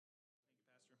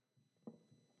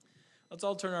Let's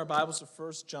all turn our Bibles to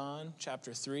 1 John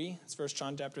chapter 3. It's 1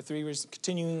 John chapter 3. We're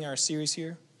continuing our series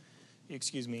here.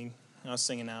 Excuse me, I was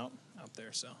singing out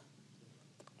there, so.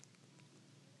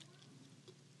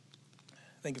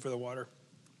 Thank you for the water.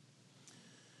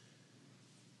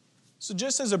 So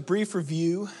just as a brief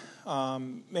review,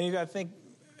 many of you, I think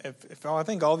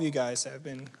all of you guys have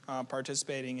been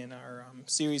participating in our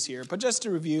series here. But just to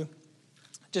review,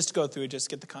 just to go through it, just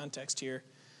to get the context here.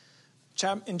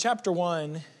 In chapter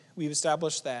 1, we've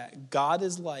established that God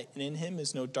is light, and in him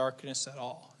is no darkness at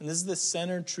all. And this is the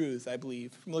center truth, I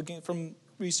believe. From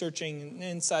researching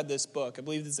inside this book, I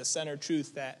believe this is the center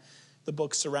truth that the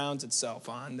book surrounds itself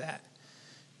on,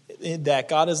 that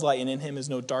God is light, and in him is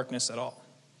no darkness at all.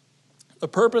 The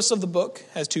purpose of the book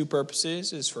has two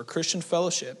purposes, is for Christian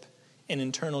fellowship and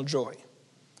internal joy.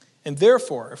 And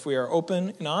therefore, if we are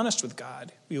open and honest with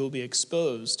God, we will be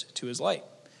exposed to his light,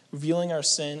 revealing our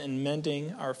sin and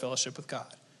mending our fellowship with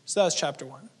God. So that was chapter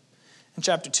 1. In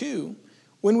chapter 2,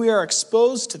 when we are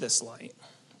exposed to this light,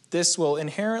 this will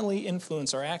inherently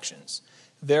influence our actions.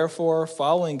 Therefore,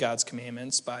 following God's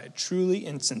commandments by truly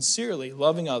and sincerely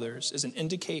loving others is an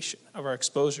indication of our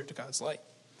exposure to God's light.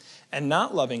 And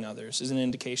not loving others is an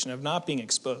indication of not being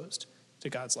exposed to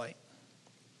God's light.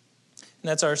 And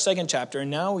that's our second chapter.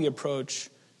 And now we approach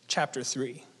chapter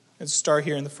 3. Let's start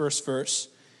here in the first verse.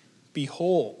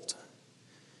 Behold.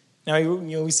 Now,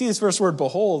 we see this first word,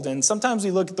 behold, and sometimes we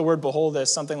look at the word behold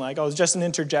as something like, it's just an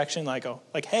interjection, like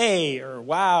hey, or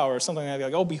wow, or something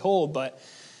like, behold. But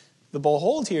the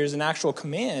behold here is an actual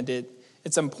command.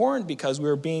 It's important because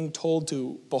we're being told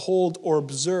to behold or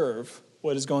observe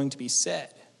what is going to be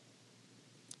said.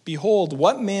 Behold,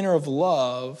 what manner of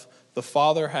love the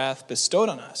Father hath bestowed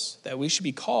on us, that we should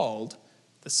be called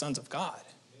the sons of God.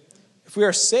 If we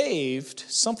are saved,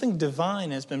 something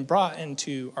divine has been brought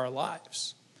into our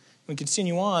lives. We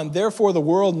continue on, therefore the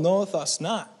world knoweth us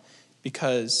not,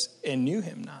 because it knew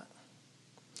him not.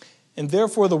 And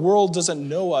therefore the world doesn't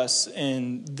know us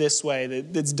in this way.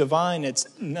 It's divine, it's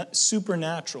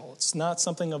supernatural. It's not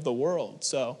something of the world.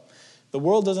 So the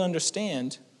world doesn't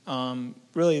understand,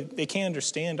 really, they can't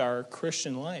understand our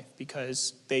Christian life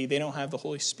because they don't have the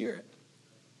Holy Spirit.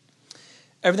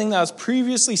 Everything that was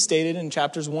previously stated in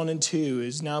chapters 1 and 2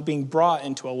 is now being brought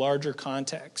into a larger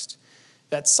context.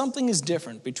 That something is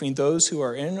different between those who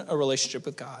are in a relationship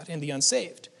with God and the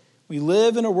unsaved. We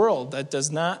live in a world that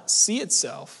does not see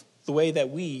itself the way that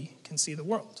we can see the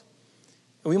world.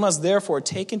 And we must therefore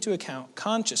take into account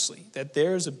consciously that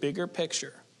there is a bigger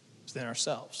picture than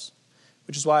ourselves,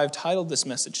 which is why I've titled this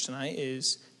message tonight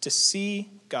is To See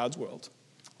God's World.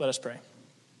 Let us pray.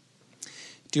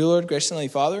 Dear Lord, gracious and loving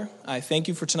Father, I thank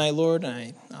you for tonight, Lord,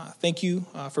 and I thank you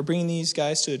for bringing these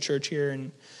guys to the church here.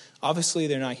 And obviously,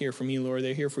 they're not here for me, Lord.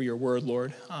 They're here for your word,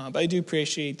 Lord. But I do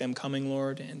appreciate them coming,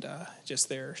 Lord, and just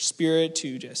their spirit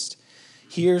to just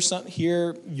hear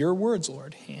your words,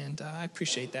 Lord. And I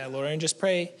appreciate that, Lord. And just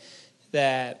pray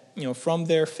that, from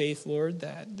their faith, Lord,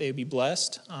 that they be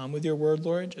blessed with your word,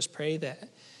 Lord. Just pray that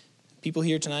people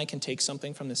here tonight can take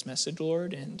something from this message,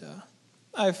 Lord. And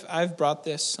I've brought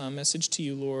this message to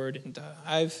you, Lord, and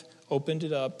I've opened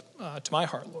it up to my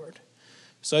heart, Lord.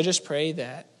 So I just pray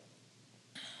that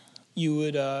you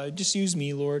would just use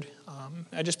me, Lord.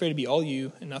 I just pray to be all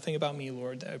you and nothing about me,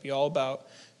 Lord. That it would be all about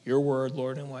your word,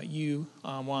 Lord, and what you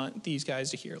want these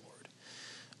guys to hear, Lord.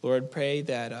 Lord, pray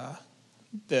that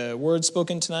the words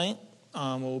spoken tonight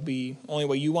will be only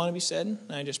what you want to be said.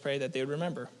 And I just pray that they would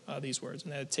remember these words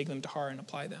and that would take them to heart and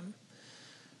apply them.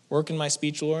 Work in my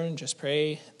speech, Lord, and just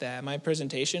pray that my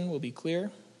presentation will be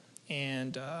clear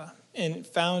and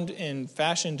found and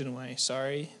fashioned in a way,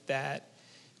 that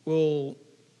will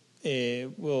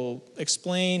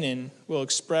explain and will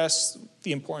express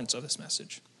the importance of this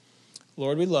message.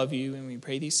 Lord, we love you, and we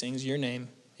pray these things in your name.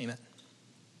 Amen.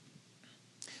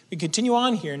 We continue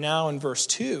on here now in verse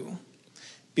 2.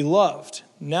 Beloved,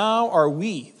 now are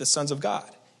we the sons of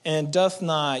God, and it doth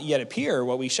not yet appear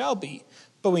what we shall be.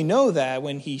 But we know that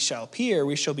when he shall appear,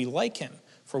 we shall be like him,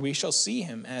 for we shall see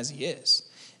him as he is.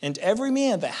 And every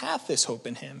man that hath this hope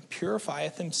in him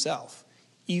purifieth himself,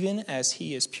 even as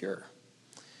he is pure.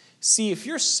 See, if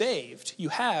you're saved, you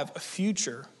have a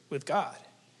future with God.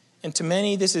 And to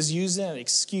many, this is used as an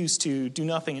excuse to do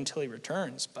nothing until he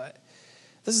returns. But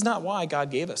this is not why God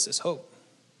gave us this hope.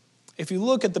 If you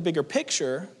look at the bigger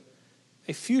picture,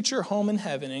 a future home in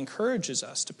heaven encourages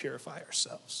us to purify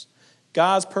ourselves.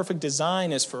 God's perfect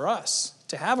design is for us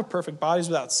to have a perfect bodies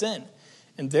without sin.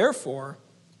 And therefore,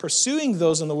 pursuing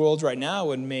those in the world right now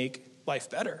would make life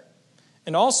better.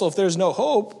 And also, if there's no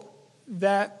hope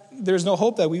that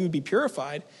we would be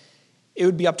purified, it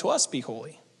would be up to us to be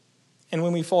holy. And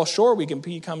when we fall short, we can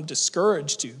become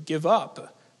discouraged to give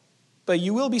up. But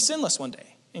you will be sinless one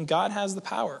day, and God has the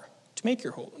power to make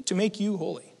you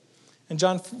holy. In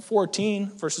John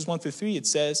 14, verses 1 through 3, it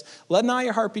says, "Let not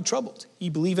your heart be troubled. Ye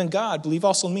believe in God, believe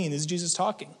also in me." And this is Jesus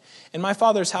talking. "In my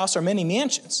Father's house are many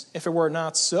mansions. If it were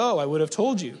not so, I would have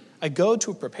told you. I go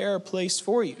to prepare a place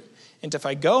for you. And if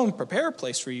I go and prepare a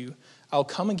place for you, I'll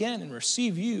come again and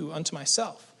receive you unto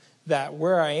myself, that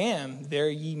where I am, there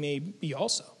ye may be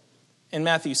also." In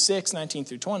Matthew 6, 19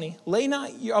 through 20, "Lay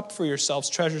not up for yourselves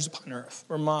treasures upon earth,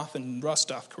 where moth and rust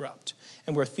doth corrupt,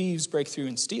 and where thieves break through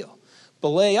and steal. But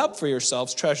lay up for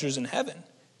yourselves treasures in heaven,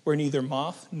 where neither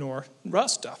moth nor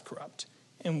rust doth corrupt,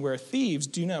 and where thieves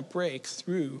do not break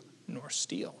through nor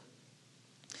steal."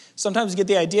 Sometimes you get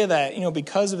the idea that,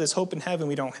 because of this hope in heaven,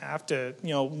 we don't have to,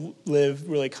 live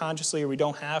really consciously, or we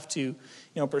don't have to,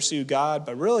 pursue God.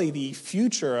 But really, the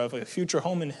future of a future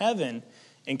home in heaven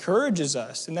encourages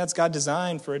us, and that's God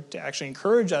designed for it to actually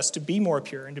encourage us to be more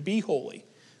pure and to be holy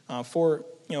for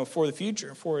the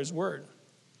future, for His Word.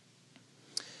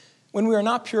 When we are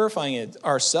not purifying it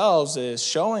ourselves, it is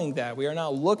showing that we are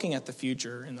not looking at the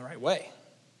future in the right way.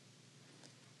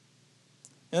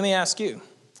 Let me ask you,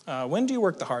 when do you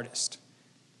work the hardest?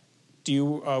 Do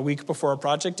you a week before a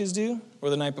project is due, or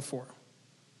the night before?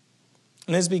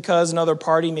 And this is because another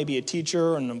party, maybe a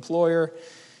teacher or an employer,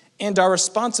 and our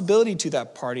responsibility to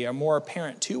that party are more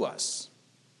apparent to us.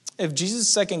 If Jesus'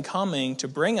 second coming to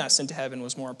bring us into heaven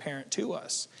was more apparent to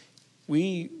us,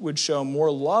 we would show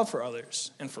more love for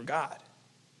others and for God.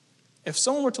 If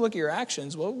someone were to look at your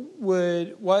actions, if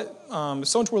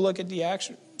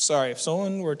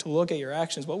someone were to look at your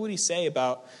actions, what would he say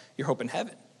about your hope in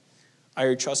heaven? Are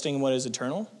you trusting in what is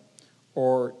eternal,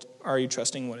 or are you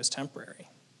trusting in what is temporary?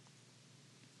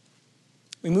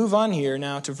 We move on here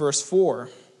now to verse 4.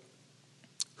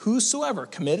 "Whosoever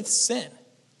committeth sin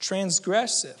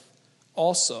transgresseth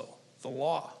also the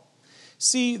law."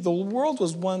 See, the world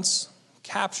was once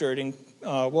captured in,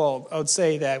 I would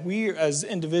say that we as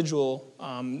individual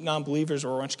non-believers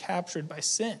were once captured by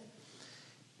sin.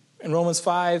 In Romans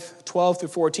 5, 12 through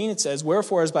 14, it says,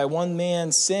 "Wherefore as by one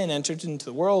man sin entered into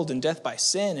the world, and death by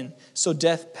sin, and so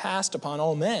death passed upon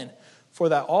all men, for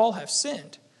that all have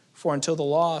sinned. For until the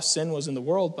law, sin was in the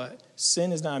world, but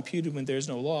sin is not imputed when there is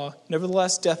no law.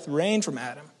 Nevertheless, death reigned from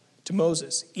Adam to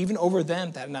Moses, even over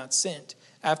them that had not sinned,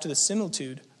 after the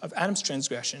similitude of Adam's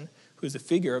transgression, who is the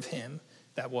figure of him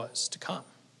that was to come."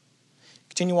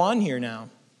 Continue on here now.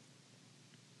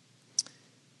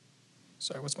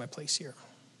 Sorry, what's my place here?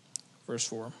 Verse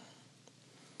 4.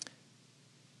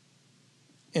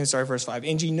 Verse 5.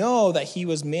 "And ye know that he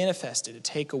was manifested to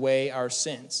take away our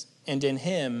sins, and in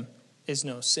him is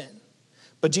no sin.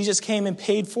 But Jesus came and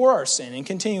paid for our sin." And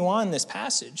continue on this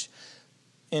passage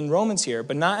in Romans here.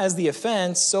 "But not as the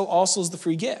offense, so also is the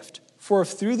free gift. For if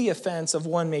through the offense of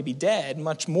one may be dead,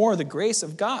 much more the grace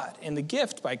of God and the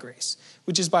gift by grace,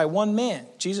 which is by one man,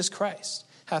 Jesus Christ,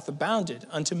 hath abounded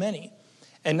unto many.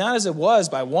 And not as it was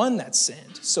by one that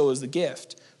sinned, so is the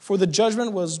gift. For the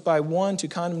judgment was by one to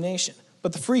condemnation,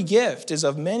 but the free gift is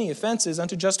of many offenses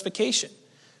unto justification.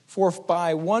 For if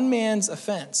by one man's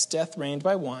offense death reigned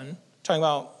by one," talking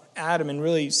about Adam and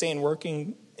really Satan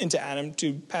working into Adam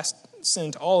to pass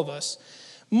sin to all of us,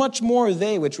 "much more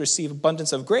they which receive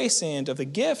abundance of grace and of the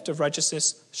gift of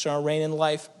righteousness shall reign in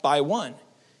life by one,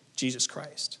 Jesus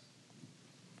Christ."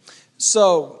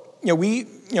 So,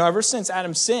 ever since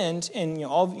Adam sinned, and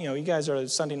you guys are the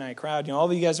Sunday night crowd, all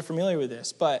of you guys are familiar with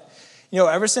this, but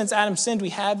ever since Adam sinned, we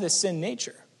have this sin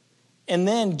nature. And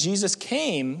then Jesus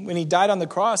came, when he died on the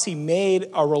cross, he made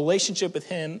a relationship with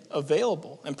him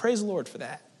available. And praise the Lord for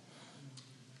that.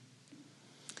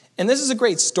 And this is a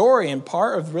great story and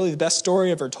part of really the best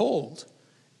story ever told.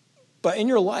 But in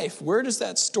your life, where does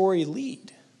that story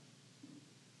lead?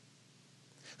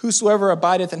 "Whosoever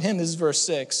abideth in him," this is verse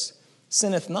 6,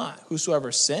 "sinneth not.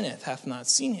 Whosoever sinneth hath not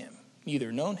seen him,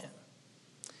 neither known him."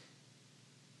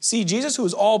 See, Jesus, who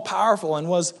was all-powerful and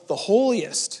was the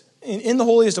holiest, in the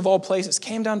holiest of all places,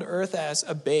 came down to earth as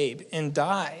a babe and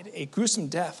died a gruesome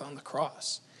death on the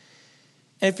cross.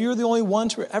 And if you're the only one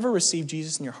to ever receive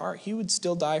Jesus in your heart, he would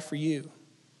still die for you.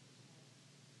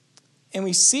 And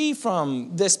we see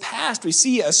from this past, we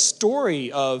see a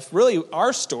story of, really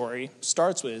our story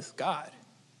starts with God.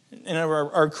 And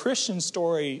our Christian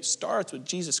story starts with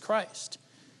Jesus Christ.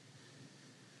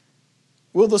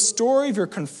 Will the story of your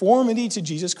conformity to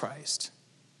Jesus Christ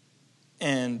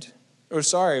where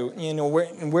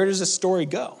does this story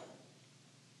go?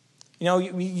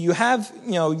 You have,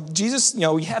 Jesus,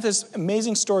 we have this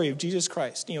amazing story of Jesus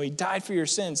Christ. He died for your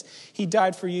sins. He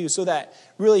died for you so that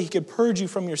really he could purge you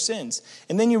from your sins.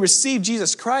 And then you receive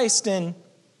Jesus Christ, and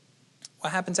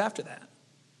what happens after that?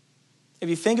 If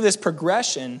you think of this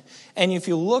progression, and if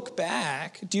you look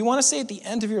back, do you want to say at the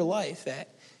end of your life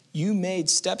that you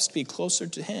made steps to be closer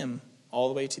to him all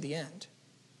the way to the end?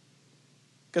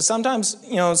 Because sometimes,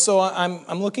 so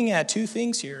I'm looking at two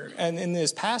things here. And in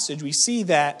this passage, we see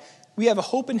that we have a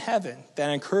hope in heaven that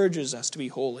encourages us to be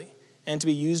holy and to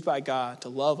be used by God to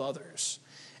love others.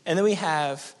 And then we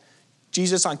have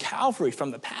Jesus on Calvary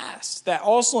from the past that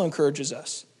also encourages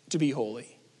us to be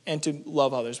holy and to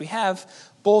love others. We have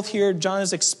both here. John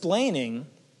is explaining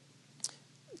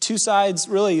two sides,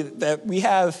 really, that we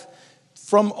have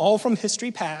from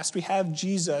history past. We have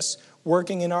Jesus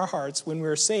working in our hearts when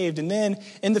we're saved. And then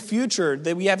in the future,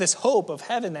 that we have this hope of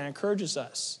heaven that encourages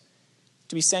us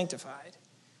to be sanctified.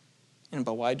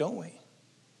 But why don't we?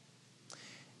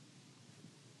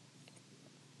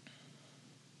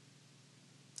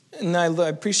 And I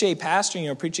appreciate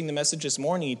Pastor, preaching the message this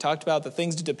morning. He talked about the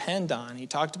things to depend on. He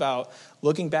talked about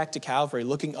looking back to Calvary,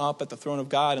 looking up at the throne of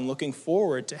God, and looking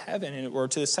forward to heaven or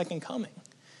to the second coming.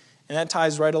 And that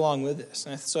ties right along with this.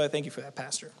 And so I thank you for that,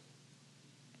 Pastor.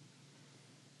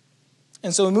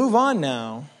 And so we move on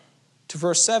now to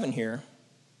verse 7 here.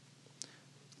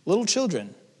 Little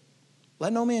children,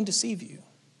 let no man deceive you.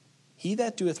 He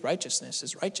that doeth righteousness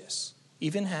is righteous,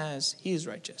 even as he is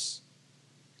righteous.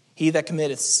 He that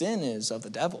committeth sin is of the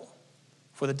devil,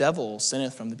 for the devil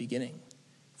sinneth from the beginning.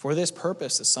 For this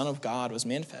purpose the Son of God was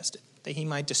manifested, that he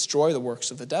might destroy the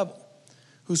works of the devil.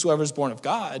 Whosoever is born of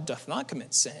God doth not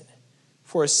commit sin,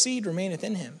 for his seed remaineth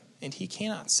in him, and he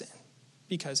cannot sin,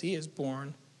 because he is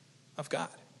born of God.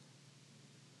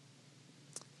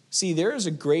 See, there is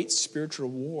a great spiritual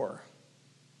war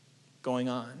going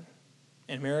on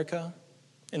in America,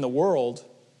 in the world,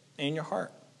 and in your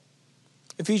heart.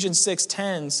 Ephesians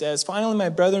 6:10 says, "Finally, my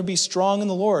brethren, be strong in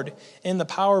the Lord, and in the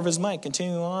power of his might."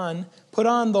 Continuing on, "Put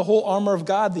on the whole armor of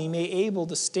God, that ye may be able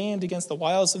to stand against the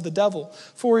wiles of the devil.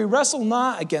 For we wrestle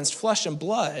not against flesh and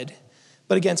blood,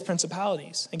 but against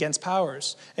principalities, against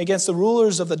powers, against the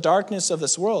rulers of the darkness of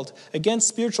this world, against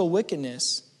spiritual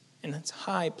wickedness in its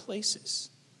high places."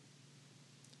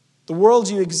 The world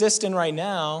you exist in right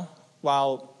now,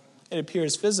 while it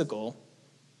appears physical,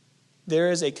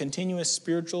 there is a continuous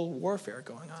spiritual warfare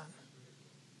going on.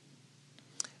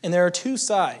 And there are two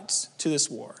sides to this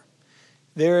war.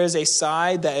 There is a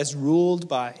side that is ruled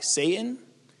by Satan,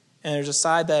 and there's a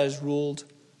side that is ruled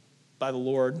by the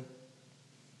Lord,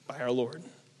 by our Lord.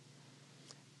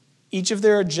 Each of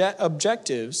their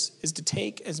objectives is to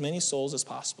take as many souls as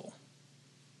possible.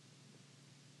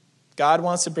 God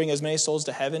wants to bring as many souls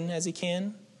to heaven as he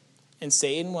can, and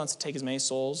Satan wants to take as many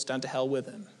souls down to hell with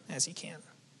him as he can.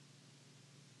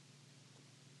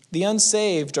 The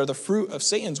unsaved are the fruit of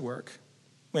Satan's work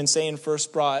when Satan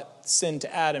first brought sin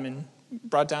to Adam and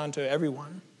brought down to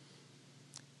everyone.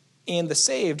 And the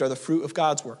saved are the fruit of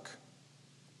God's work.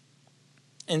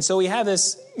 And so we have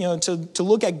this, to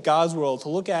look at God's world, to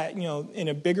look at, in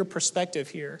a bigger perspective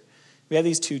here, we have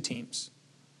these two teams.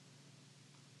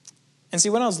 And see,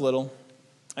 when I was little,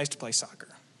 I used to play soccer.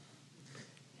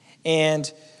 And,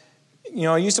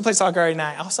 I used to play soccer every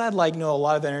night. I also had, a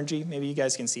lot of energy. Maybe you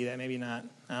guys can see that, maybe not.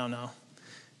 I don't know.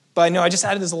 But I just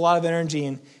had this a lot of energy,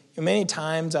 and many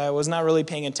times I was not really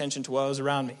paying attention to what was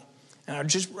around me. And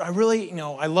I really,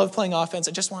 I loved playing offense.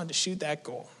 I just wanted to shoot that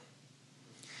goal.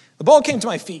 The ball came to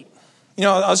my feet.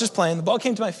 I was just playing. The ball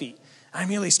came to my feet. I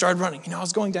immediately started running. I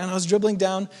was going down. I was dribbling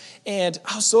down, and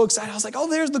I was so excited. I was like, "Oh,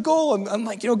 there's the goal!" I'm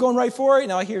like, going right for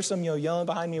it. I hear some, yelling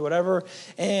behind me, whatever.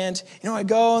 And I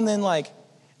go, and then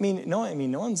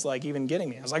no one's even getting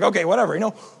me. I was like, "Okay, whatever."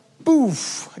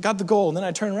 Boof! I got the goal, and then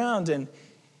I turn around, and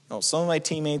some of my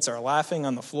teammates are laughing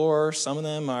on the floor. Some of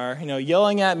them are,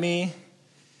 yelling at me.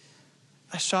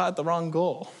 I shot at the wrong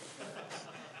goal.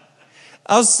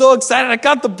 I was so excited. I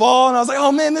got the ball, and I was like,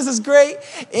 "Oh man, this is great!"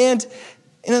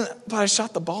 But I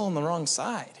shot the ball on the wrong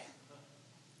side.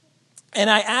 And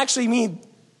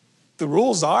the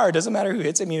rules are, it doesn't matter who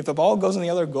hits it. If the ball goes in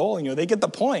the other goal, they get the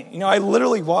point. I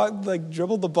literally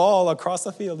dribbled the ball across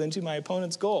the field into my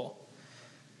opponent's goal.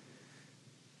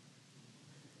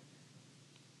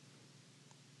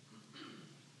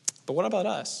 But what about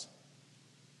us?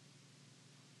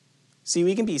 See,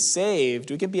 we can be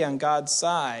saved. We can be on God's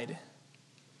side.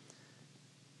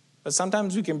 But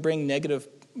sometimes we can bring negative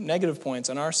points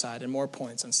on our side and more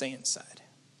points on Satan's side.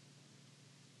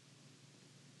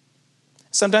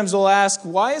 Sometimes we'll ask,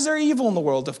 why is there evil in the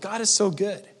world if God is so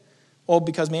good? Well,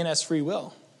 because man has free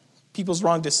will. people's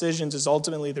wrong decisions is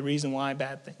ultimately the reason why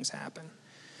bad things happen.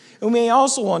 And we may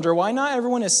also wonder why not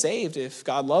everyone is saved if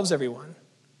God loves everyone.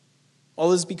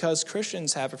 Well, it's because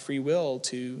Christians have a free will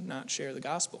to not share the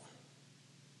gospel.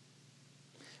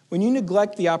 When you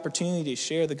neglect the opportunity to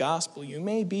share the gospel, you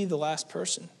may be the last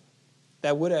person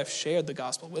that would have shared the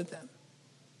gospel with them.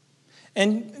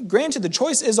 And granted, the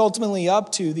choice is ultimately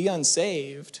up to the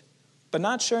unsaved, but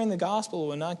not sharing the gospel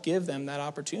will not give them that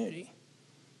opportunity.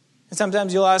 And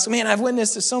sometimes you'll ask, man, I've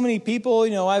witnessed to so many people,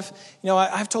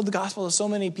 I've told the gospel to so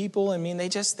many people,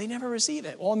 they never receive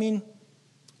it. Well,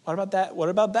 what about that? What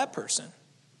about that person?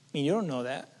 You don't know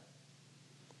that.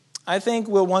 I think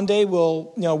one day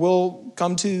we'll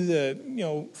come to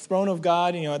the throne of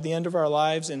God, at the end of our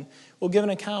lives, and we'll give an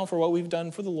account for what we've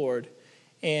done for the Lord.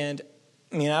 And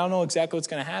I don't know exactly what's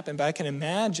going to happen, but I can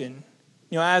imagine,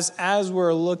 as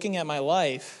we're looking at my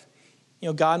life,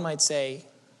 God might say,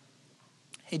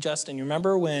 hey, Justin, you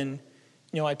remember when,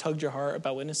 I tugged your heart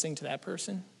about witnessing to that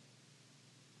person?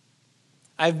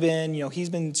 He's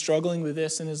been struggling with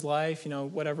this in his life,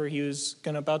 whatever. He was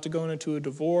about to go into a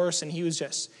divorce, and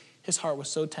his heart was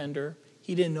so tender.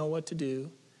 He didn't know what to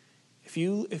do. If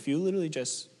you literally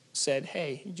just said,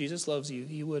 hey, Jesus loves you,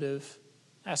 he would have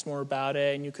asked more about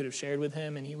it, and you could have shared with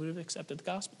him, and he would have accepted the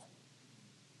gospel.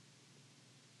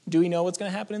 Do we know what's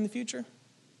going to happen in the future?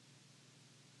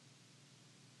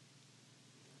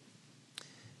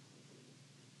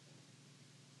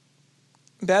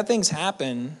 Bad things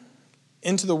happen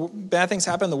in the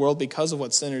world because of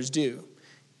what sinners do.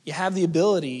 You have the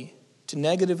ability to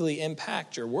negatively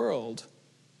impact your world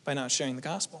by not sharing the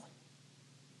gospel.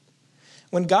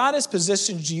 When God has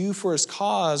positioned you for his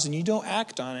cause and you don't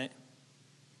act on it,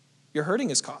 you're hurting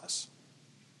his cause.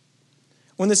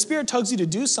 When the Spirit tugs you to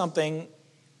do something,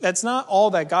 that's not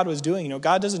all that God was doing.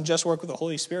 God doesn't just work with the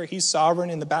Holy Spirit. He's sovereign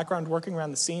in the background, working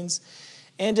around the scenes.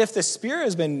 And if the Spirit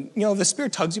has been, if the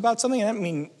Spirit tugs you about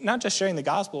something, not just sharing the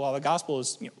gospel, while the gospel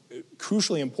is,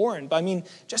 crucially important, but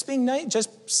just being nice,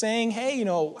 just saying, hey,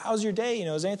 how's your day?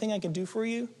 Is there anything I can do for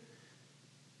you?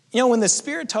 When the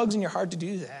Spirit tugs in your heart to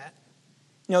do that,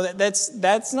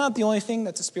 that's not the only thing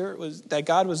that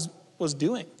God was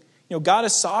doing. God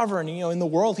is sovereign, in the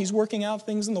world. He's working out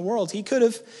things in the world. He could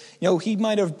have, he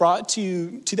might have brought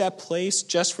you to that place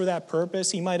just for that purpose.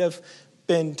 He might have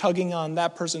been tugging on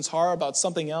that person's heart about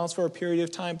something else for a period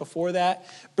of time before that,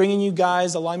 bringing you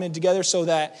guys alignment together so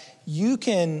that you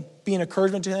can be an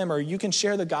encouragement to him, or you can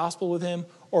share the gospel with him,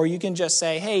 or you can just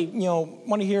say, hey,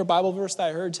 want to hear a Bible verse that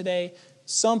I heard today?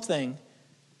 Something.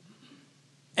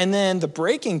 And then the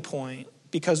breaking point,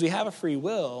 because we have a free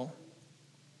will,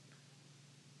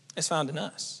 is found in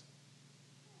us.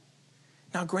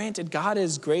 Now, granted, God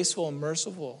is graceful and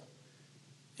merciful.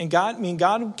 And God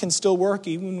can still work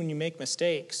even when you make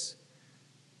mistakes.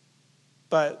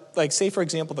 But, say, for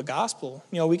example, the gospel,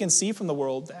 we can see from the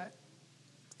world that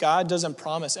God doesn't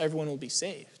promise everyone will be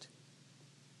saved.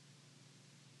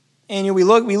 And we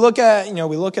look at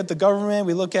the government,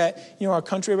 we look at our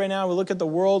country right now, we look at the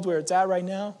world where it's at right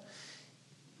now.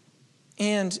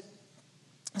 And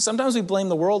sometimes we blame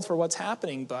the world for what's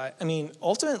happening, but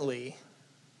ultimately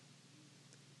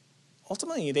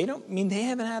they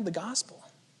haven't had the gospel.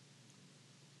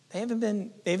 They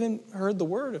haven't heard the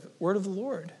word of the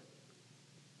Lord.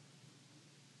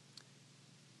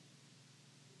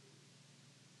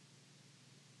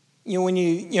 When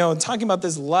talking about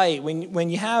this light, when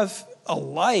you have a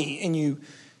light and you're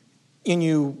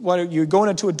going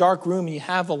into a dark room and you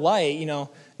have a light, no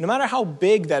matter how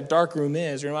big that dark room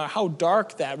is, or no matter how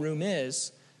dark that room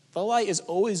is, the light is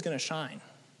always going to shine.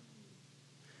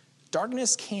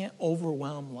 Darkness can't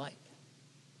overwhelm light.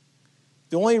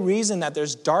 The only reason that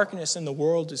there's darkness in the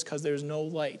world is because there's no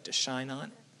light to shine on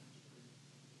it.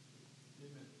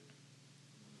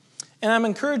 And I'm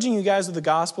encouraging you guys with the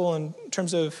gospel in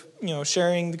terms of,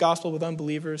 sharing the gospel with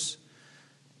unbelievers,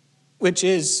 which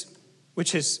is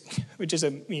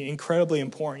incredibly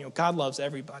important. God loves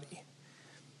everybody.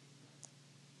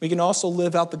 We can also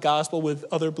live out the gospel with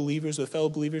other believers, with fellow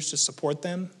believers, to support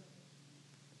them.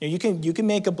 You can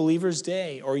make a believer's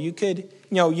day, or you can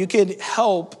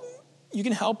help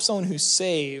someone who's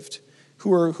saved,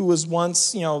 who was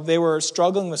once, they were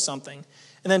struggling with something,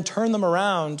 and then turn them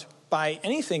around by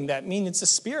anything that it's the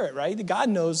Spirit, right? God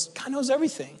knows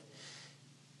everything.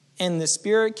 And the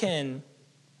Spirit can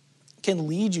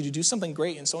lead you to do something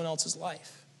great in someone else's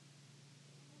life.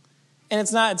 And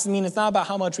it's not about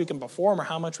how much we can perform or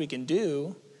how much we can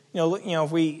do.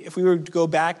 If we were to go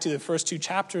back to the first two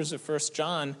chapters of 1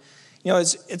 John,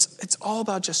 it's all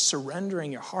about just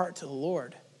surrendering your heart to the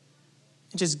Lord.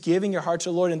 And just giving your heart to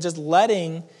the Lord and just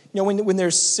letting, when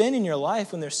there's sin in your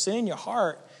life, when there's sin in your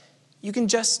heart, you can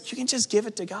just give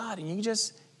it to God, and you can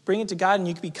just bring it to God, and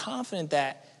you can be confident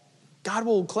that God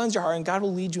will cleanse your heart and God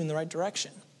will lead you in the right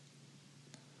direction.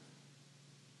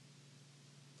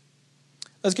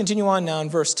 Let's continue on now in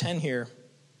verse 10 here.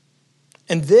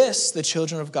 And this, the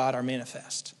children of God are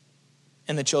manifest,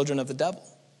 and the children of the devil.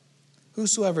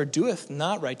 Whosoever doeth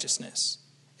not righteousness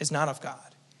is not of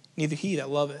God, neither he that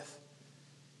loveth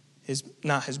is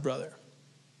not his brother.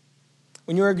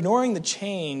 When you're ignoring the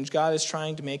change God is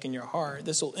trying to make in your heart,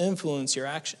 this will influence your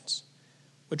actions,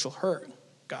 which will hurt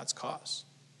God's cause.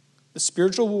 The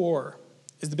spiritual war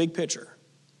is the big picture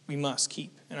we must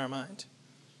keep in our mind.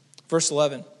 Verse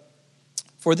 11.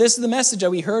 For this is the message that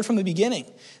we heard from the beginning,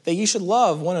 that ye should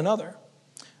love one another.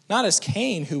 Not as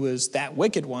Cain, who was that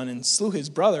wicked one, and slew his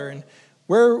brother. And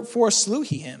wherefore slew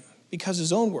he him? Because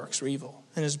his own works were evil,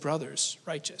 and his brother's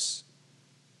righteous.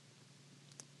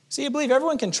 See, I believe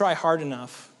everyone can try hard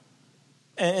enough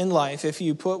in life if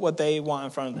you put what they want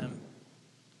in front of them.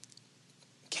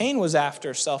 Cain was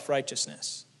after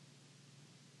self-righteousness,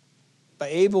 but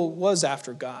Abel was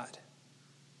after God.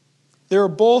 They were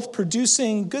both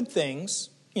producing good things.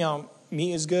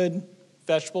 Meat is good,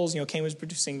 vegetables. Cain was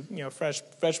producing, fresh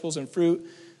vegetables and fruit.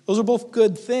 Those are both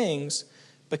good things,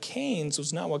 but Cain's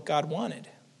was not what God wanted.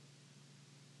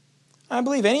 I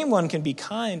believe anyone can be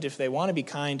kind if they want to be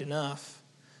kind enough.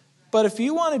 But if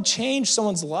you want to change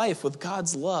someone's life with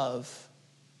God's love,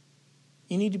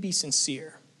 you need to be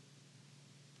sincere.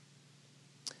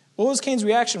 What was Cain's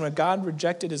reaction when God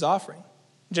rejected his offering?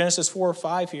 Genesis 4 or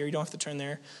 5 here, you don't have to turn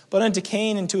there. But unto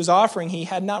Cain and to his offering he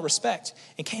had not respect.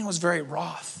 And Cain was very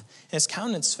wroth, and his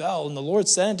countenance fell. And the Lord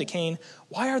said unto Cain,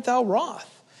 Why art thou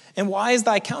wroth? And why is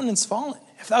thy countenance fallen?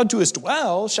 If thou doest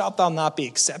well, shalt thou not be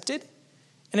accepted?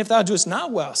 And if thou doest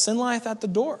not well, sin lieth at the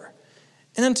door.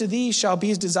 And unto thee shall be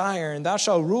his desire, and thou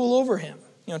shalt rule over him.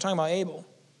 Talking about Abel.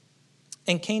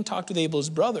 And Cain talked with Abel his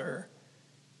brother,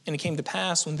 and it came to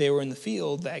pass when they were in the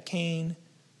field that Cain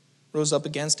rose up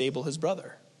against Abel his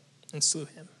brother and slew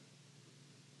him.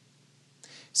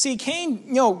 See,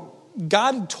 Cain,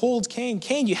 God told Cain,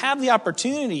 you have the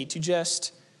opportunity to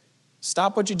just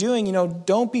stop what you're doing.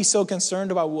 Don't be so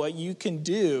concerned about what you can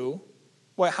do,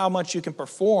 how much you can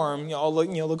perform.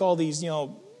 Look all these,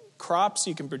 crops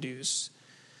you can produce.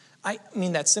 I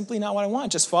mean, that's simply not what I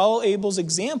want. Just follow Abel's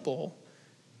example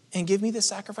and give me the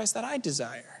sacrifice that I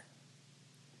desire.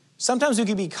 Sometimes we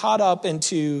can be caught up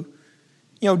into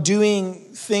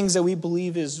doing things that we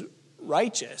believe is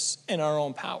righteous in our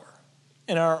own power,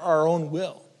 in our own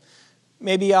will.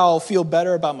 Maybe I'll feel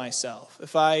better about myself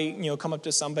if I, come up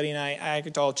to somebody and I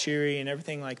act all cheery and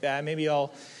everything like that. Maybe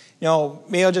I'll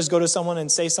just go to someone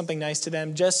and say something nice to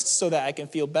them just so that I can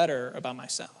feel better about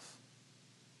myself,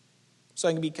 so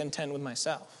I can be content with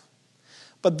myself.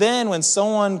 But then when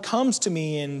someone comes to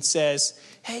me and says,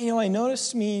 hey, I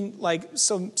noticed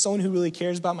someone who really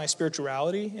cares about my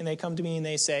spirituality, and they come to me and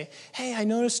they say, hey, I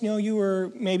noticed, you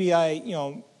were, maybe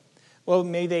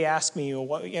they ask me,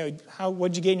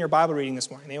 what'd you get in your Bible reading this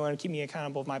morning? They want to keep me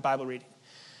accountable with my Bible reading.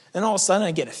 And all of a sudden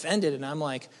I get offended, and I'm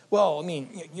like, well,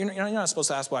 you're not supposed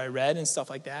to ask what I read and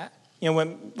stuff like that.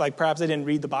 When perhaps I didn't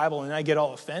read the Bible, and I get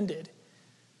all offended.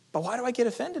 But why do I get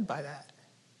offended by that?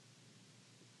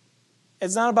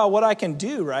 It's not about what I can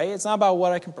do, right? It's not about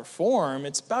what I can perform.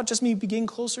 It's about just me getting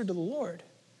closer to the Lord.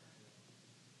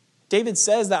 David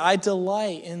says that I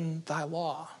delight in thy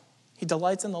law. He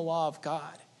delights in the law of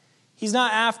God. He's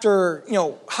not after,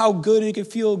 how good he can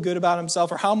feel good about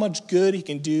himself or how much good he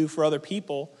can do for other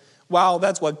people. While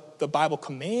that's what the Bible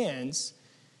commands,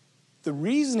 the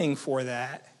reasoning for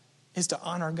that is to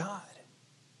honor God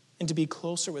and to be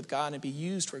closer with God and be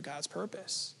used for God's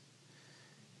purpose.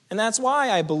 And that's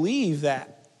why I believe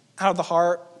that out of the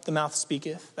heart, the mouth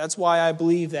speaketh. That's why I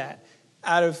believe that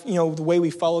out of, the way we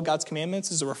follow God's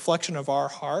commandments is a reflection of our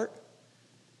heart.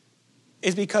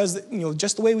 Is because,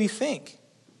 just the way we think.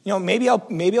 Maybe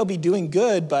I'll be doing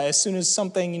good, but as soon as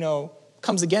something,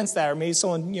 comes against that, or maybe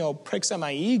someone, pricks at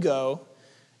my ego,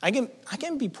 I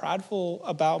can be prideful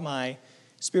about my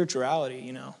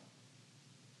spirituality,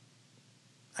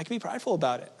 I can be prideful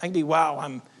about it. I can be, wow,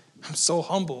 I'm so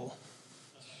humble.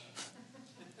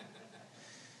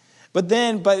 But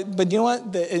you know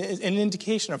what? An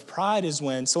indication of pride is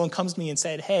when someone comes to me and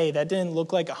said, hey, that didn't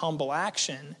look like a humble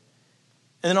action.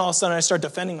 And then all of a sudden I start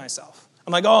defending myself.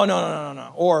 I'm like, oh,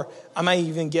 no. Or I might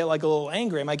even get a little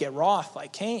angry. I might get wroth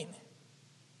like Cain.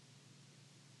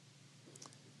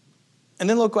 And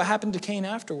then look what happened to Cain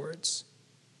afterwards.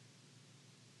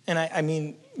 And I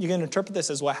mean, you can interpret this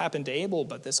as what happened to Abel,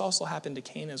 but this also happened to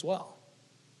Cain as well.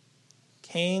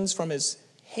 Cain's from his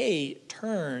hate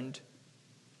turned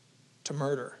to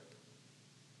murder.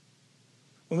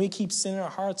 when we keep sin in our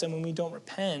hearts and when we don't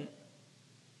repent,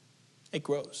 it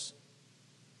grows.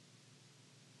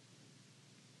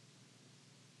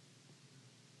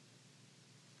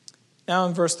 Now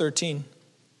in verse 13.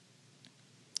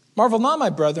 Marvel not, my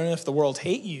brethren, if the world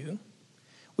hate you.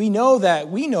 We know that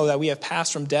we have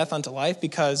passed from death unto life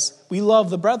because we love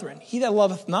the brethren. He that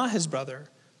loveth not his brother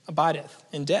abideth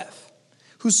in death.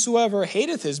 Whosoever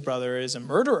hateth his brother is a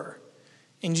murderer.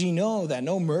 And ye know that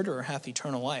no murderer hath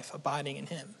eternal life abiding in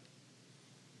him.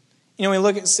 We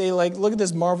look at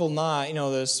this marvel not,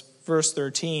 this verse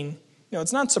 13.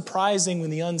 It's not surprising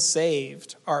when the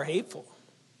unsaved are hateful.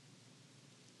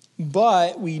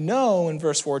 But we know in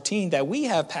verse 14 that we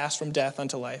have passed from death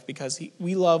unto life because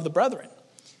we love the brethren.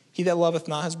 He that loveth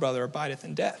not his brother abideth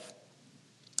in death.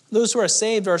 Those who are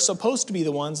saved are supposed to be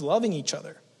the ones loving each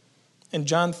other. In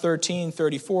John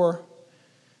 13:34,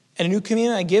 and a new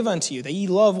commandment I give unto you, that ye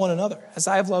love one another, as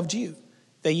I have loved you,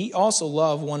 that ye also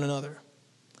love one another.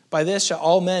 By this shall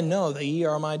all men know that ye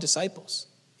are my disciples,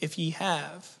 if ye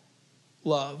have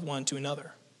love one to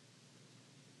another.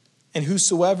 And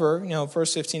whosoever,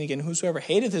 verse 15 again, whosoever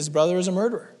hateth his brother is a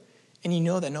murderer. And ye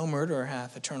know that no murderer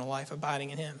hath eternal life abiding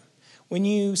in him. When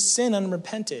you sin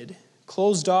unrepented,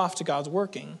 closed off to God's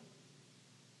working,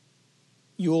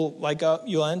 you'll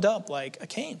end up like a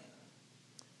Cain.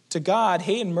 To God,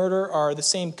 hate and murder are the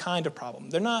same kind of problem.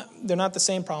 They're not the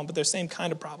same problem, but they're the same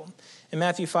kind of problem. In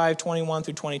Matthew 5:21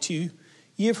 through 22,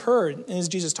 ye have heard, and this is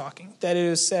Jesus talking, that it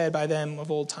is said by them of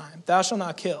old time, thou shalt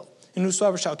not kill, and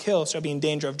whosoever shall kill shall be in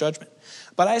danger of judgment.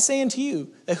 But I say unto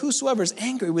you that whosoever is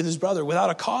angry with his brother without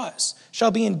a cause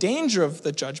shall be in danger of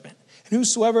the judgment. And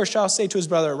whosoever shall say to his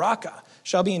brother, Raca,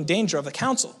 shall be in danger of the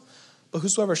council. But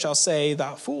whosoever shall say,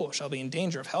 thou fool, shall be in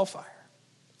danger of hellfire.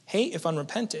 Hate, if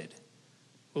unrepented,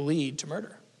 will lead to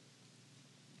murder.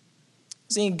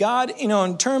 See, God,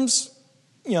 in terms,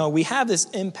 we have this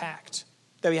impact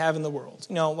that we have in the world,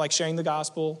 like sharing the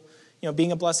gospel,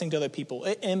 being a blessing to other people.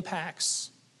 It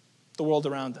impacts the world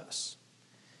around us.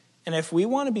 And if we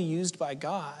want to be used by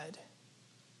God,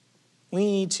 we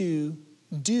need to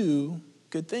do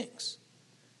good things.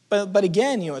 But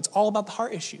again, it's all about the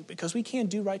heart issue, because we can't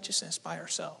do righteousness by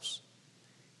ourselves.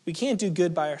 We can't do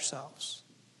good by ourselves.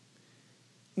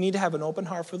 We need to have an open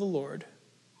heart for the Lord.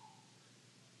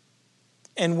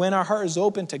 And when our heart is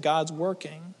open to God's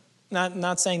working,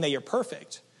 not saying that you're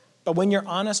perfect, but when you're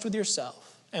honest with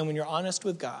yourself and when you're honest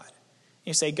with God,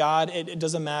 you say, God, it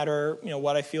doesn't matter,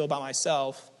 what I feel about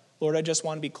myself. Lord, I just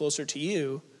want to be closer to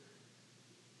you.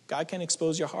 God can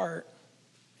expose your heart,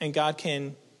 and God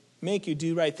can make you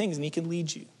do right things, and he can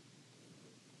lead you.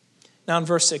 Now in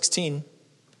verse 16,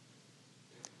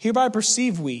 hereby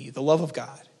perceive we the love of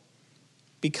God,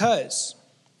 because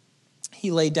he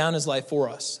laid down his life for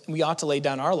us, and we ought to lay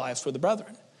down our lives for the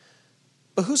brethren.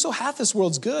 But whoso hath this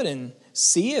world's good, and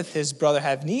seeth his brother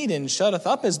have need, and shutteth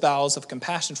up his bowels of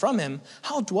compassion from him,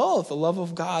 how dwelleth the love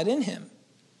of God in him?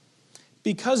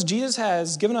 Because Jesus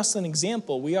has given us an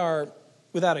example, we are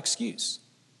without excuse.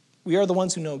 We are the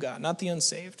ones who know God, not the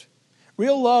unsaved.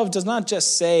 Real love does not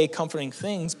just say comforting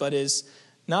things, but is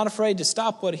not afraid to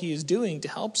stop what he is doing to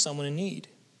help someone in need.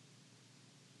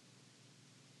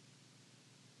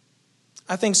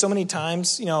 I think so many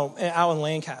times, out in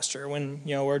Lancaster, when,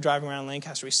 we're driving around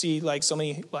Lancaster, we see so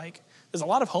many, there's a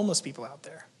lot of homeless people out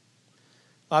there.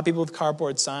 A lot of people with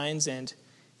cardboard signs, and,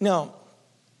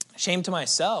 shame to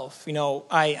myself,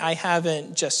 I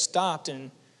haven't just stopped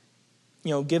and,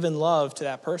 given love to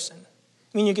that person.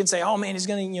 I mean, you can say, oh man, he's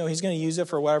going to use it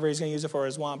for whatever he's going to use it for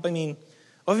his want. But I mean,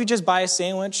 what if you just buy a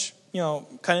sandwich,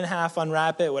 cut it in half,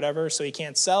 unwrap it, whatever, so he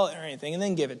can't sell it or anything, and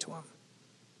then give it to him?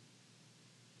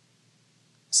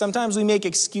 Sometimes we make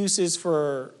excuses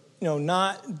for,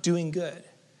 not doing good.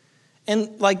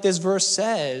 And like this verse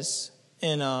says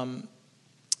in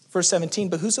verse 17,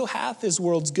 but whoso hath this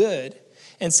world's good,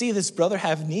 and seeth his brother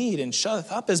have need, and shutteth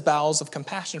up his bowels of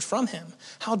compassion from him,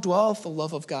 how dwelleth the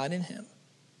love of God in him?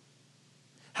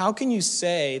 How can you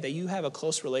say that you have a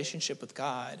close relationship with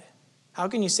God? How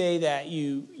can you say that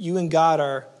you and God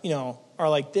are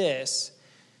like this,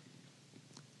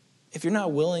 if you're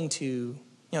not willing to,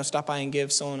 stop by and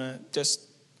give someone just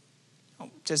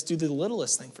do the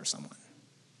littlest thing for someone?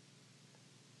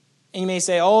 And you may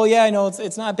say, oh yeah,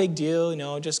 it's not a big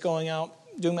deal, just going out,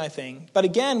 doing my thing. But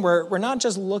again, we're not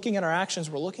just looking at our actions,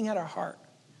 we're looking at our heart.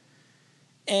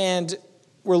 And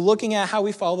we're looking at how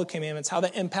we follow the commandments, how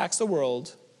that impacts the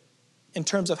world, in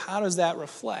terms of how does that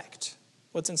reflect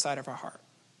what's inside of our heart.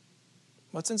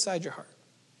 What's inside your heart?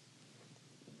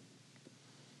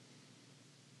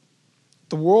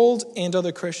 The world and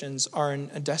other Christians are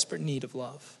in a desperate need of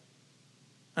love.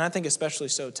 And I think especially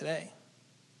so today.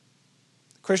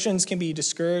 Christians can be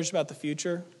discouraged about the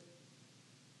future.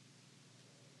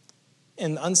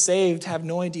 And the unsaved have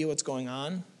no idea what's going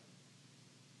on.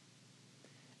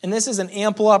 And this is an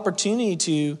ample opportunity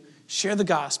to share the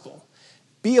gospel,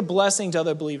 be a blessing to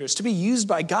other believers, to be used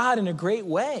by God in a great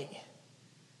way.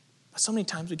 But so many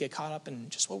times we get caught up in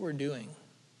just what we're doing.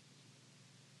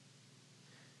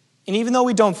 And even though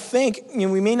we don't think,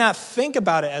 we may not think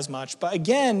about it as much, but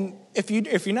again, if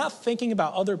you're not thinking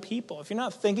about other people, if you're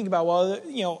not thinking about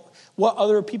what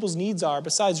other people's needs are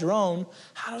besides your own,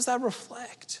 how does that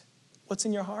reflect what's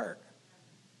in your heart?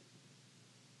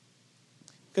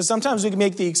 Because sometimes we can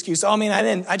make the excuse, oh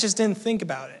man, I just didn't think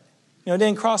about it. It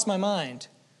didn't cross my mind.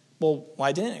 Well,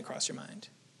 why didn't it cross your mind?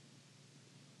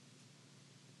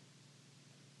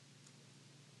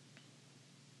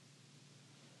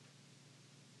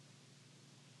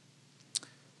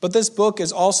 But this book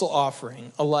is also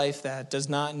offering a life that does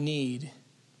not need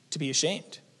to be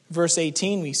ashamed. Verse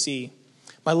 18 we see,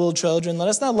 my little children, let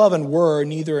us not love in word,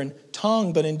 neither in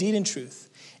tongue, but in deed and truth.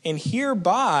 And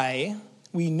hereby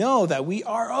we know that we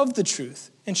are of the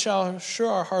truth, and shall assure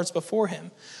our hearts before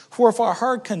him. For if our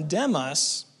heart condemn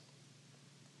us,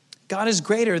 God is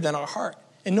greater than our heart,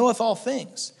 and knoweth all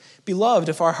things. Beloved,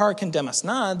 if our heart condemn us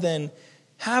not, then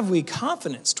have we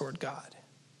confidence toward God.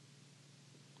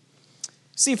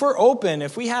 See, if we're open,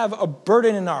 if we have a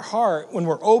burden in our heart, when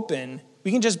we're open,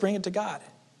 we can just bring it to God.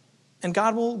 And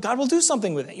God will do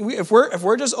something with it. If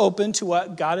we're just open to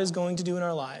what God is going to do in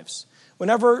our lives,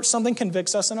 whenever something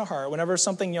convicts us in our heart, whenever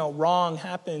something wrong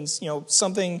happens,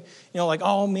 something like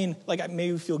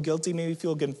maybe we feel guilty, maybe we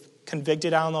feel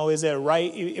convicted. I don't know, is it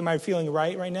right? Am I feeling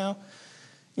right now?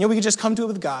 We can just come to it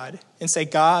with God and say,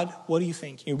 God, what do you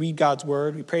think? You read God's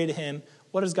word, we pray to him.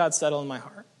 What does God settle in my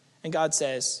heart? And God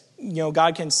says,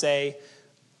 God can say,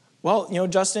 well,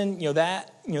 Justin,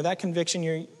 that conviction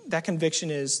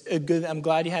is good. I'm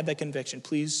glad you had that conviction.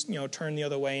 Please, turn the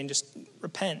other way and just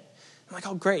repent. I'm like,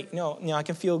 oh, great. I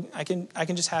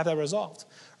can just have that resolved.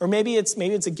 Or maybe it's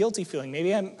a guilty feeling.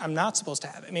 Maybe I'm not supposed to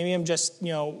have it. Maybe I'm just,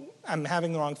 I'm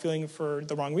having the wrong feeling for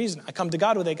the wrong reason. I come to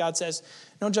God with it. God says,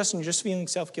 no, Justin, you're just feeling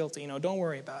self-guilty. Don't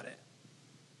worry about it.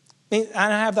 And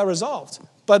I have that resolved.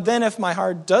 But then if my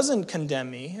heart doesn't condemn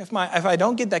me, if I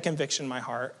don't get that conviction in my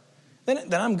heart,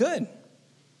 then I'm good.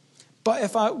 But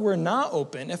if I'm not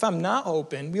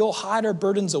open, we will hide our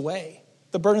burdens away,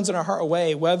 the burdens in our heart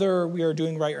away, whether we are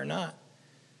doing right or not.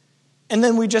 And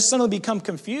then we just suddenly become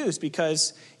confused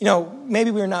because, maybe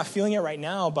we're not feeling it right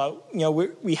now, but,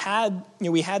 we had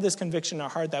this conviction in our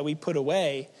heart that we put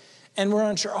away, and we're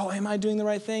unsure, am I doing the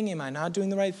right thing? Am I not doing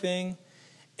the right thing?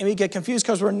 And we get confused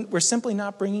because we're simply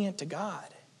not bringing it to God.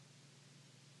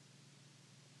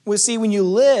 We see when you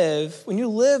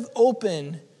live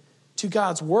open to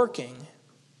God's working,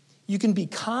 you can be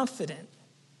confident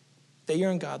that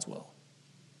you're in God's will.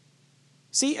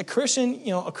 See, a Christian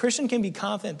can be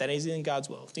confident that he's in God's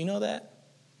will. Do you know that?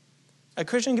 A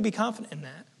Christian can be confident in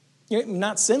that. You're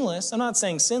not sinless. I'm not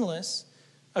saying sinless.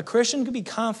 A Christian can be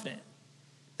confident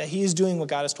that he is doing what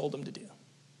God has told him to do.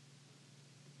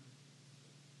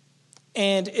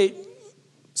 And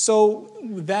so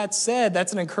that said,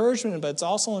 that's an encouragement, but it's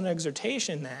also an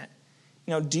exhortation that,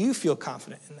 do you feel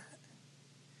confident in that?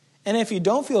 And if you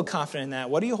don't feel confident in that,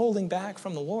 what are you holding back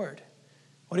from the Lord?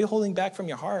 What are you holding back from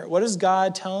your heart? What is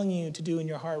God telling you to do in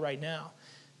your heart right now?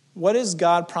 What is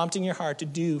God prompting your heart to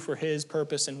do for his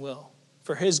purpose and will,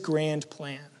 for his grand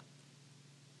plan?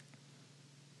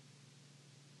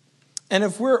 And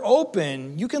if we're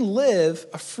open, you can live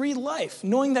a free life,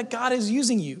 knowing that God is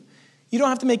using you. You don't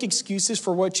have to make excuses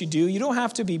for what you do. You don't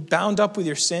have to be bound up with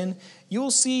your sin. You will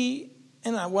see,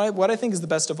 and what I think is the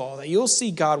best of all, that you'll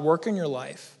see God work in your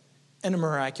life in a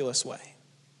miraculous way.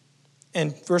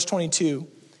 And verse 22,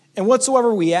 and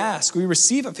whatsoever we ask, we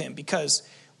receive of him, because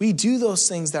we do those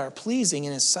things that are pleasing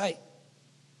in his sight.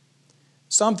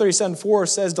 Psalm 37:4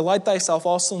 says, delight thyself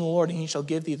also in the Lord, and he shall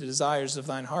give thee the desires of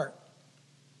thine heart.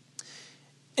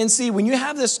 And see, when you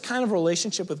have this kind of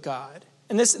relationship with God,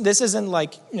 and this isn't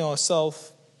like, a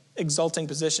self-exalting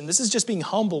position. This is just being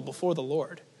humble before the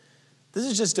Lord. This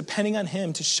is just depending on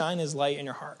him to shine his light in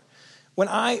your heart. When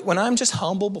I'm just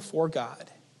humble before God,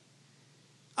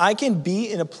 I can be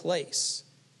in a place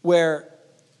where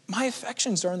my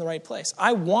affections are in the right place.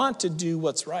 I want to do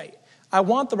what's right. I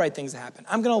want the right things to happen.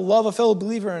 I'm going to love a fellow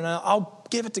believer, and I'll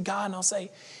give it to God, and I'll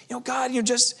say, God,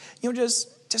 just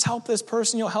help this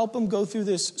person. Help them go through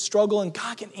this struggle, and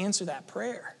God can answer that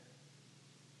prayer.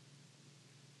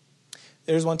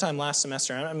 There's one time last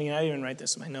semester, I didn't even write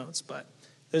this in my notes, but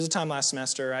there's a time last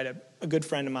semester, I had a good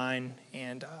friend of mine,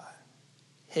 and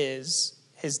his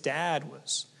dad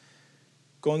was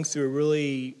going through a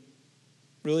really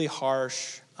really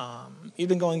harsh.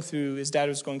 His dad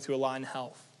was going through a lot in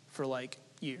health for like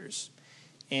years.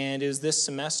 And it was this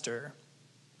semester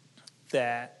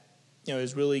that, it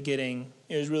was really getting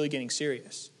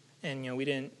serious. And, we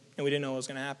didn't know what was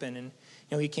going to happen. And,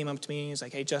 he came up to me and he was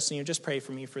like, hey, Justin, just pray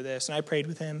for me for this. And I prayed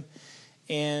with him.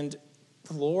 And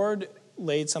the Lord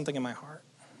laid something in my heart,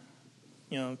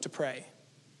 to pray,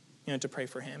 to pray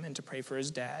for him and to pray for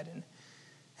his dad.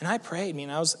 And I prayed.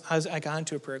 I got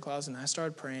into a prayer closet and I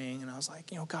started praying. And I was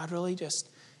like, God, really just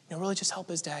help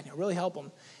his dad. Really help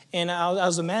him. And I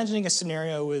was imagining a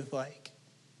scenario with like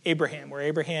Abraham, where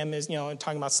Abraham is,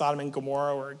 talking about Sodom and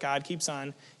Gomorrah, where God keeps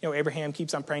on, Abraham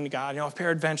keeps on praying to God, if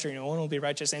peradventure, one will be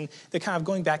righteous. And they're kind of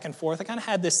going back and forth. I kind of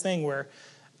had this thing where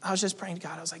I was just praying to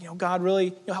God. I was like, God,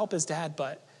 really, help his dad.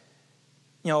 But,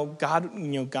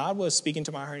 God was speaking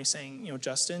to my heart and he's saying,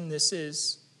 Justin, this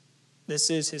is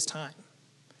his time.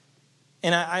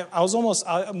 And I was almost,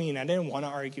 I didn't want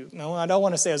to argue. No, I don't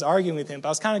want to say I was arguing with him, but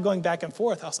I was kind of going back and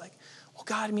forth. I was like, well,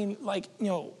 God,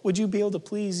 would you be able to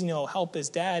please, help his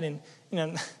dad? And,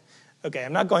 okay,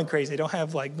 I'm not going crazy. I don't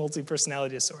have like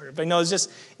multi-personality disorder. But it's just,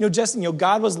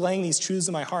 God was laying these truths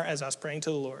in my heart as I was praying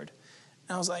to the Lord.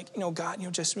 And I was like, God,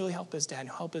 just really help his dad.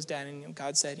 Help his dad. And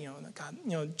God said,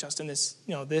 God, Justin, this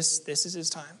is his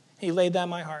time. He laid that in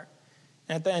my heart.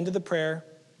 And at the end of the prayer,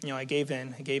 I gave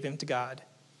him to God.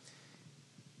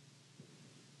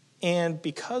 And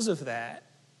because of that,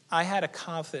 I had a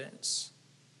confidence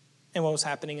in what was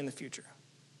happening in the future.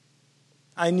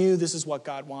 I knew this is what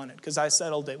God wanted because I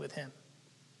settled it with him.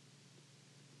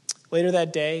 Later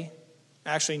that day,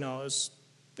 actually, no, it was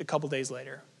a couple days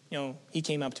later, he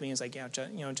came up to me and was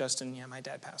like, Justin, my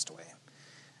dad passed away.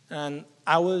 And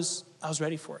I was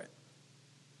ready for it.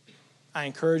 I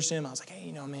encouraged him. I was like,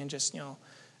 hey, man, just,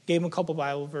 gave him a couple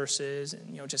Bible verses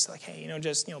and, just like, hey,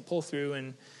 just, pull through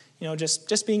and,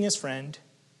 just being his friend.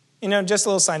 Just a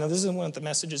little side note, this isn't what the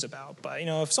message is about, but,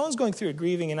 if someone's going through a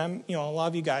grieving, and I'm, a lot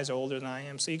of you guys are older than I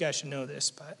am, so you guys should know this,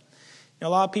 but, a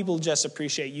lot of people just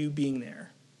appreciate you being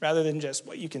there rather than just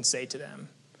what you can say to them.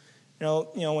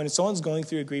 When someone's going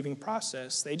through a grieving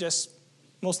process,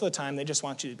 most of the time, they just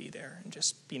want you to be there and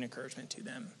just be an encouragement to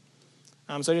them.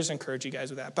 So I just encourage you guys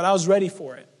with that. But I was ready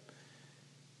for it.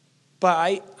 But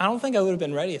I don't think I would have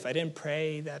been ready if I didn't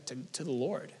pray that to the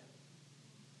Lord.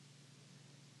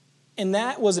 And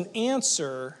that was an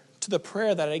answer to the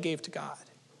prayer that I gave to God.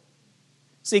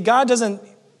 See, God doesn't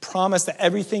promise that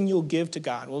everything you'll give to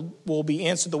God will be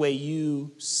answered the way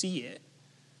you see it.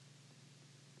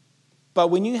 But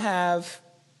when you have,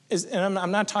 and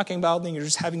I'm not talking about you're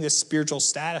just having this spiritual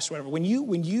status or whatever.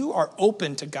 When you are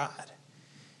open to God,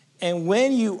 and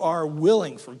when you are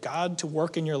willing for God to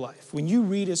work in your life, when you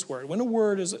read his word, when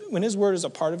his word is a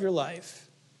part of your life,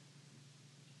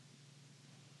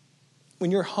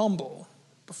 when you're humble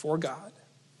before God,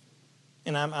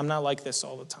 and I'm not like this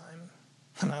all the time.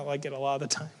 I'm not like it a lot of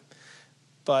the time.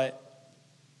 But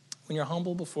when you're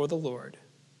humble before the Lord,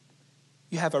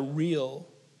 you have a real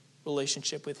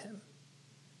relationship with him.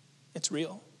 It's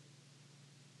real.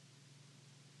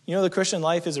 The Christian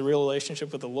life is a real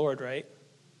relationship with the Lord, right?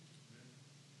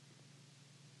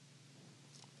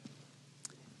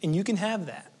 And you can have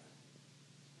that.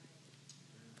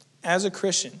 As a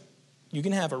Christian, you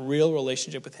can have a real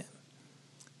relationship with him.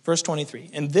 Verse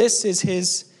 23, and this is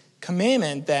his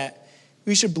commandment, that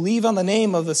we should believe on the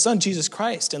name of the Son, Jesus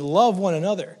Christ, and love one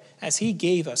another as he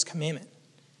gave us commandment.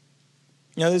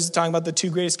 This is talking about the two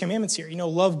greatest commandments here.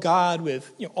 Love God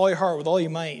with all your heart, with all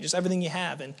your might, just everything you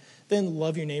have, and then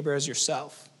love your neighbor as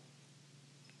yourself.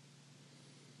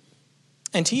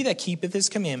 And he that keepeth his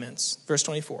commandments, verse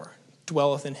 24,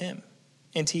 dwelleth in him,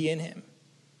 and he in him.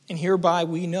 And hereby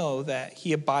we know that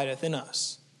he abideth in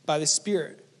us, by the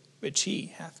Spirit which he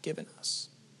hath given us.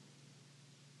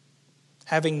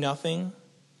 Having nothing,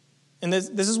 and this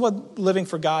is what living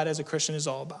for God as a Christian is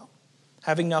all about.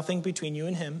 Having nothing between you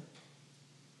and him,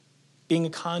 being a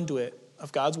conduit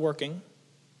of God's working,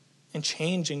 and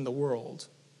changing the world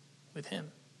with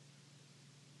him.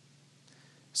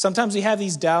 Sometimes we have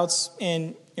these doubts,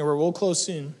 and we'll close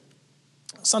soon.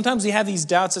 Sometimes we have these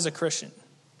doubts as a Christian.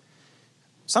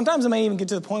 Sometimes it may even get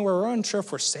to the point where we're unsure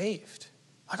if we're saved.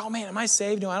 Like, oh man, am I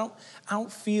saved? I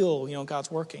don't feel, God's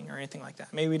working or anything like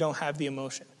that. Maybe we don't have the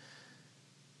emotion.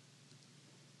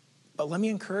 But let me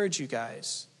encourage you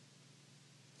guys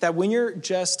that when you're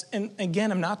just, and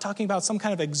again, I'm not talking about some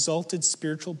kind of exalted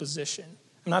spiritual position.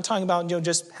 I'm not talking about,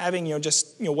 just having,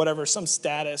 whatever, some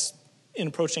status in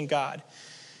approaching God.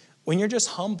 When you're just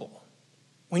humble,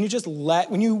 when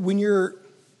you're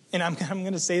And I'm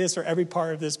going to say this for every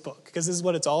part of this book, because this is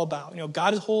what it's all about.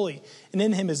 God is holy, and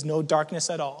in him is no darkness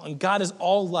at all. And God is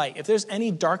all light. If there's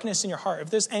any darkness in your heart, if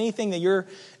there's anything that you're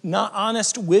not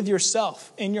honest with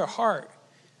yourself in your heart,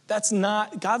 that's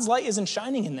not, God's light isn't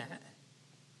shining in that.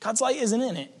 God's light isn't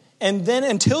in it. And then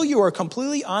until you are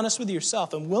completely honest with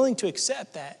yourself and willing to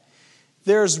accept that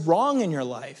there's wrong in your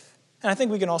life, and I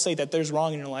think we can all say that there's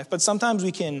wrong in your life, but sometimes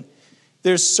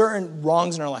there's certain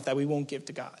wrongs in our life that we won't give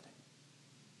to God.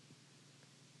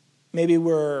 Maybe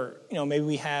maybe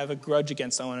we have a grudge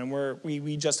against someone and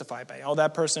we justify it by, oh,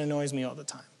 that person annoys me all the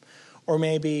time. Or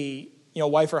maybe,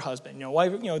 wife or husband.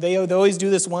 They always do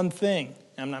this one thing.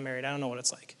 I'm not married. I don't know what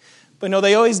it's like. But no,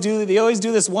 they always do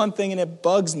this one thing and it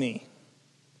bugs me.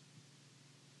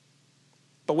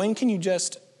 But when can you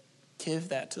just give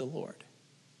that to the Lord?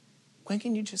 When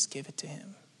can you just give it to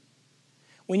him?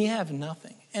 When you have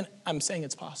nothing, and I'm saying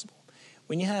it's possible,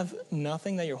 when you have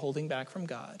nothing that you're holding back from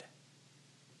God,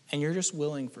 and you're just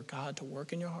willing for God to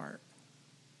work in your heart,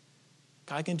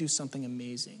 God can do something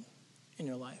amazing in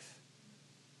your life.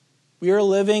 We are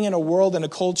living in a world and a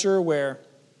culture where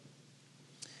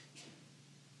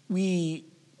we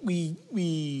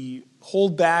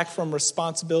hold back from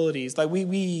responsibilities. Like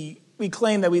we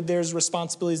claim that there's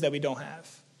responsibilities that we don't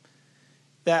have.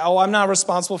 That, I'm not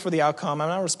responsible for the outcome. I'm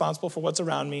not responsible for what's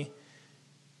around me.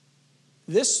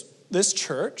 This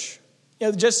church,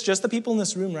 just the people in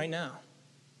this room right now,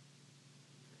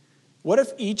 what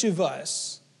if each of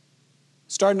us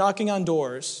started knocking on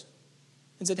doors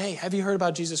and said, hey, have you heard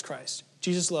about Jesus Christ?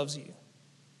 Jesus loves you.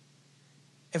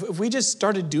 If we just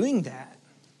started doing that,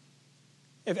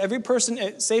 if every person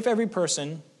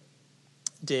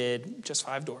did just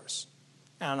 5 doors,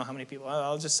 I don't know how many people,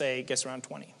 I'll just say it gets around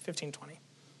 15, 20.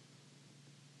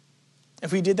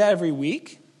 If we did that every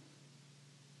week,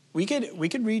 we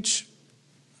could reach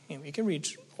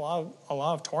a lot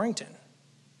of Torrington.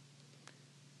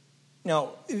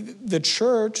 The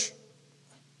church,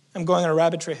 I'm going on a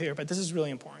rabbit trail here, but this is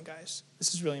really important, guys.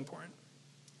 This is really important.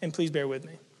 And please bear with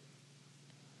me.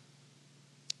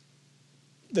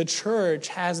 The church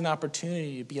has an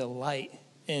opportunity to be a light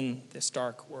in this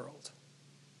dark world.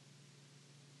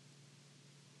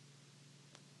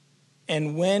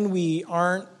 And when we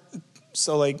aren't,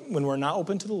 when we're not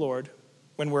open to the Lord,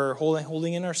 when we're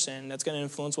holding in our sin, that's going to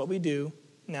influence what we do.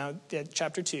 Now,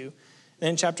 chapter 2. Then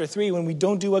in chapter 3, when we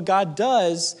don't do what God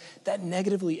does, that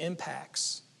negatively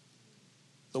impacts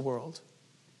the world.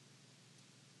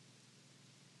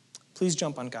 Please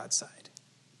jump on God's side.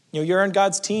 You're on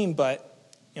God's team, but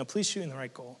please shoot in the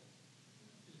right goal.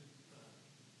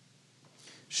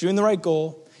 Shoot in the right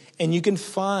goal, and you can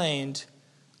find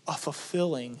a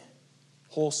fulfilling,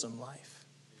 wholesome life.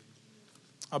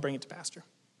 I'll bring it to Pastor.